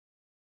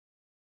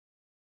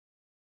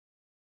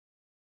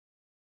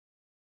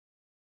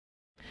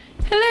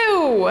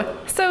Hello!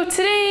 So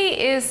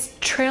today is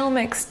trail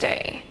mix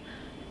day,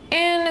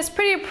 and it's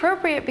pretty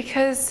appropriate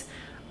because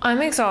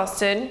I'm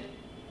exhausted,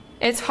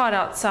 it's hot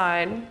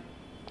outside,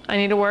 I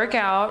need to work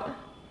out,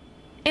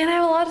 and I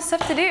have a lot of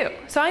stuff to do,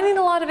 so I need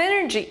a lot of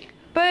energy.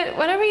 But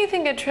whenever you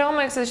think of trail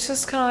mix, it's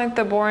just kind of like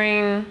the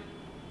boring,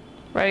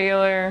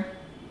 regular,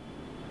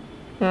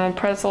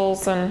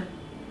 pretzels and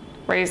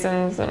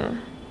raisins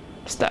and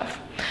stuff.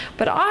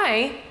 But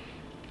I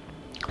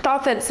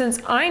thought that since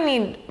I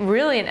need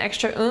really an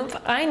extra oomph,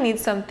 I need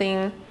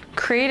something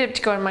creative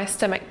to go in my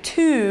stomach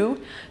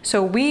too.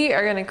 So we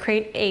are gonna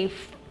create a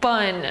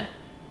fun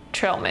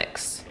trail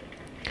mix.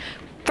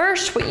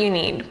 First, what you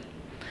need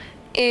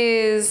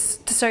is,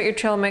 to start your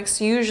trail mix,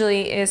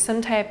 usually is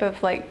some type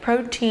of like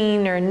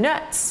protein or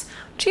nuts.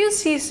 Which you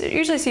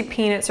usually see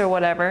peanuts or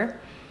whatever.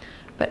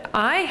 But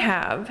I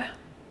have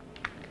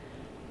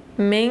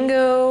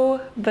mango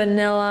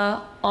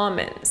vanilla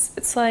almonds.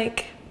 It's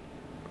like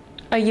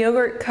a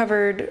yogurt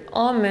covered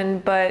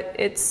almond, but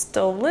it's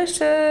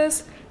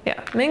delicious.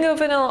 Yeah, mango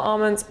vanilla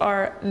almonds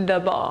are the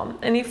bomb.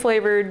 Any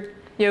flavored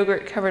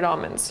yogurt covered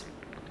almonds.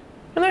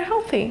 And they're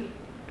healthy.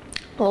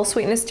 A little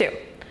sweetness too.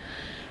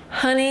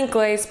 Honey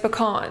glazed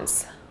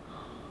pecans.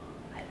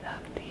 I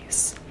love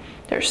these.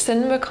 They're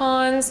cinnamon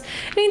pecans.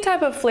 Any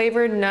type of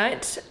flavored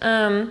nut.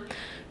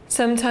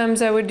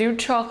 Sometimes I would do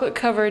chocolate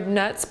covered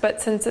nuts,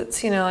 but since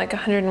it's, like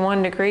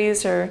 101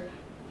 degrees or,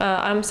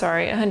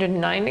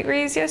 109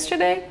 degrees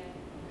yesterday,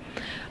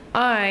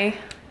 I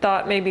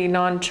thought maybe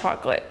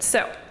non-chocolate.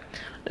 So,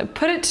 I'm gonna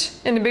put it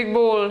in a big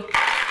bowl.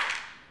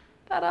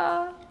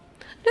 Ta-da!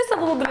 Just a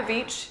little bit of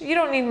each. You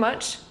don't need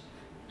much.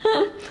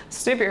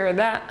 Stupid, you heard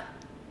that.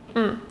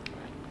 And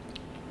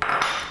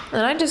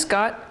I just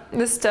got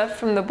this stuff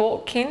from the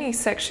bulk candy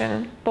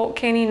section, bulk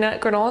candy nut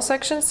granola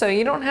section, so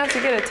you don't have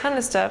to get a ton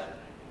of stuff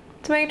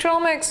to make trail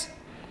mix.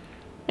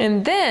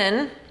 And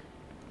then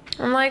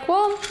I'm like,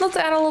 well, let's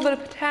add a little bit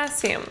of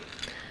potassium.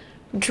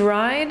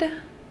 Dried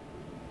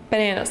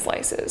banana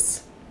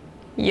slices.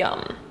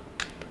 Yum.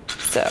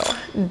 So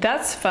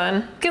that's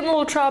fun. Getting a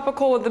little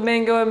tropical with the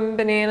mango and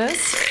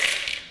bananas.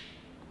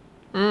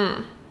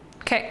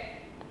 Okay.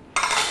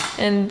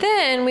 And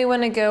then we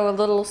want to go a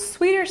little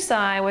sweeter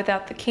side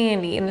without the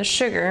candy and the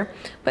sugar,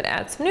 but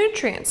add some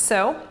nutrients.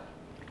 So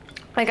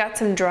I got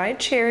some dried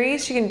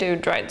cherries. You can do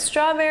dried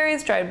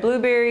strawberries, dried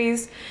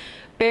blueberries,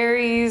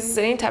 berries,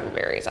 any type of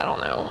berries, I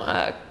don't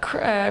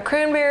know.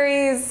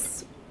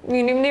 Cranberries,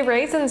 you need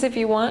raisins if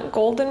you want,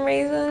 golden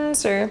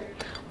raisins or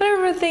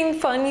whatever thing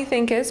fun you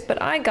think is,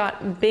 but I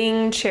got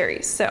Bing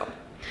cherries. So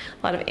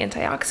a lot of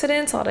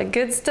antioxidants, a lot of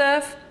good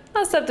stuff, a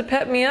lot of stuff to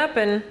pep me up,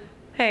 and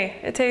hey,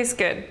 it tastes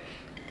good.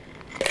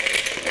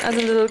 As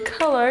a little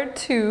color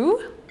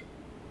too,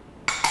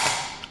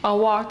 I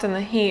walked in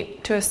the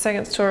heat to a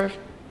second store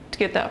to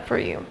get that for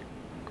you,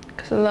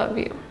 because I love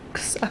you,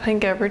 because I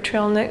think every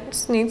trail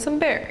mix needs some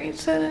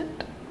berries in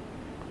it.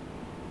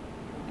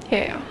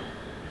 Yeah,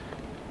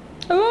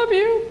 I love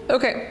you.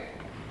 Okay,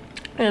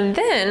 and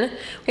then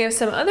we have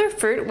some other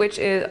fruit, which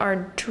is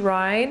our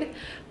dried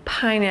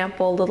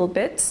pineapple little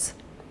bits,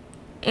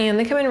 and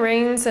they come in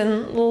rings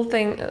and little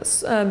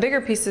things,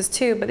 bigger pieces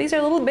too, but these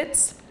are little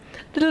bits.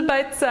 Little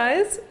bite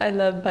size. I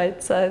love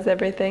bite size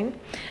everything.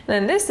 And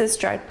then this is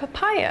dried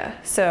papaya.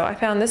 So I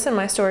found this in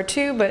my store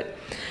too, but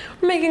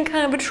we're making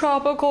kind of a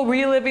tropical,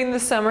 reliving the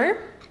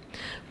summer.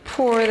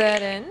 Pour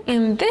that in.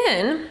 And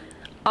then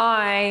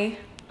I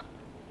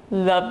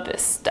love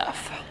this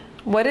stuff.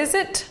 What is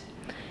it?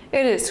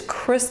 It is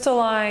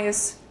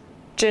crystallized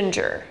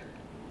ginger.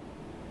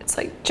 It's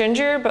like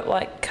ginger, but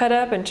like cut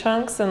up in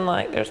chunks and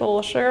like there's a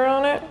little sugar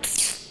on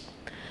it.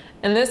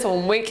 And this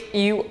will wake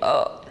you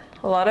up.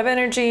 A lot of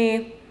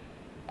energy,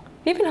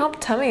 even help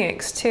tummy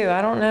aches too.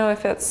 I don't know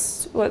if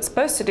that's what it's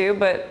supposed to do,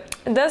 but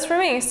it does for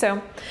me.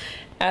 So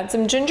add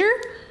some ginger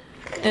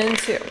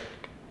into,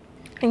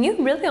 and you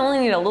really only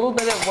need a little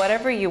bit of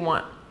whatever you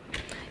want.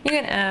 You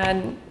can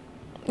add,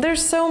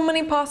 there's so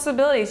many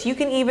possibilities. You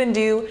can even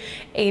do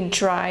a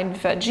dried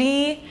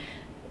veggie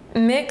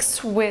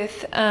mix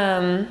with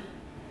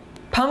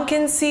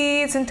pumpkin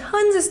seeds and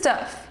tons of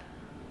stuff.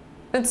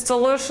 It's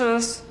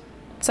delicious.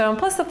 So, and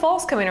plus the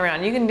fall's coming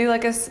around, you can do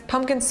like a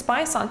pumpkin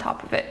spice on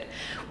top of it,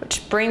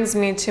 which brings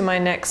me to my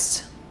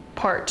next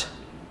part.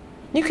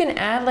 You can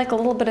add like a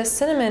little bit of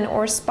cinnamon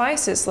or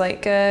spices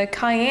like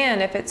cayenne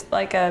if it's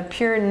like a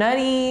pure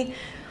nutty,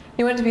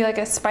 you want it to be like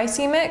a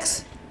spicy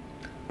mix.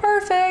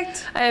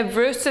 Perfect. I have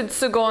roasted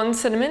Sagon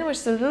cinnamon, which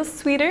is a little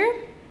sweeter,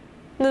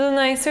 a little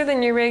nicer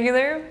than your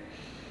regular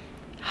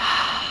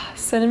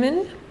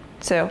cinnamon.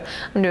 So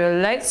I'm gonna do a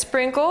light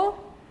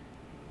sprinkle,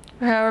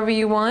 or however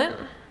you want.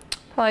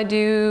 Probably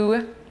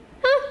do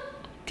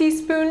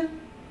teaspoon,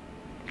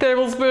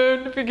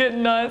 tablespoon if you're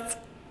getting nuts,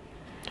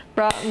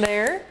 right in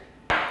there.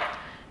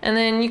 And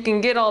then you can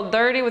get all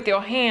dirty with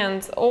your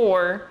hands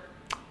or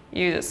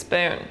use a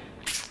spoon.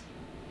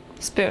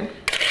 Spoon.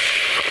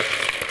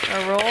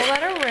 I roll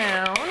that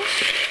around.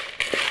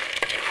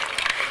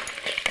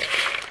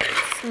 It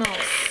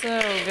smells so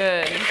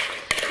good.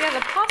 Yeah,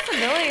 the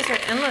possibilities are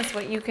endless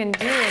what you can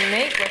do and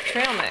make with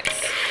trail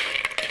mix.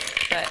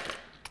 but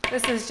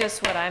this is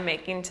just what I'm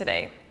making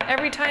today.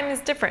 Every time is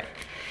different.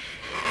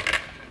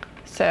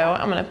 So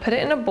I'm gonna put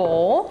it in a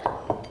bowl.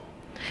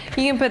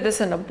 You can put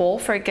this in a bowl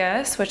for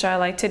guests, which I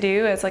like to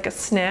do as like a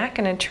snack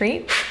and a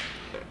treat.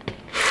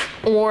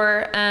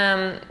 Or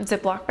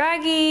Ziploc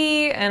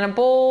baggie and a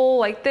bowl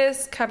like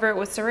this, cover it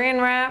with saran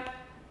wrap,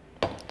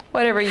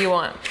 whatever you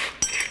want.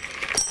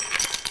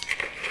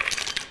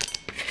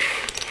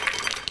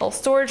 Little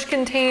storage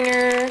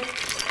container,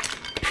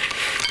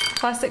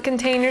 plastic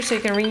container so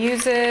you can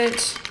reuse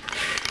it.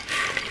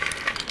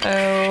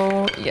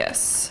 Oh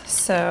yes,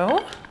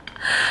 so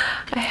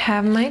I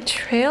have my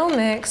trail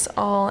mix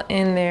all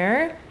in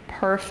there,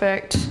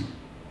 perfect.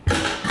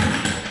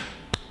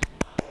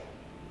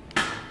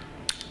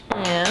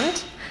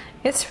 And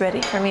it's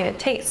ready for me to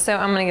taste. So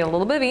I'm gonna get a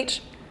little bit of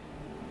each.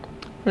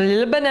 A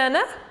little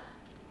banana,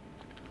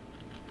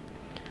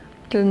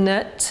 a little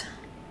nut,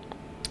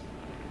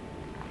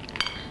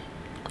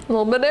 a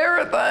little bit of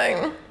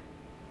everything.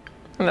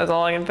 And that's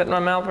all I can fit in my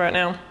mouth right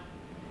now.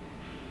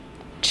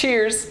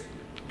 Cheers.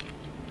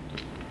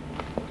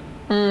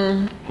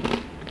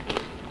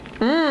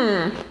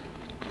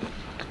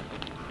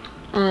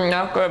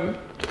 Not good.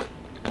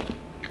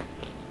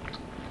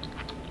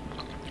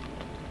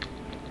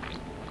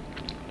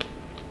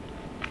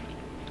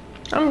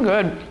 I'm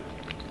good.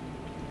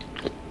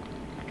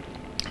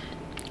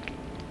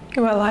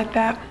 Oh, I like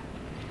that.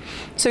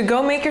 So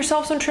go make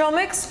yourself some trail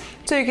mix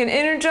so you can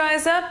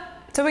energize up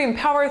so we can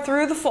power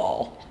through the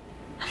fall.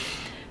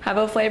 Have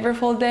a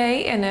flavorful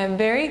day and a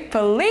very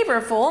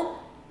flavorful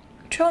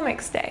trail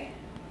mix day.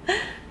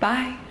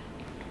 Bye.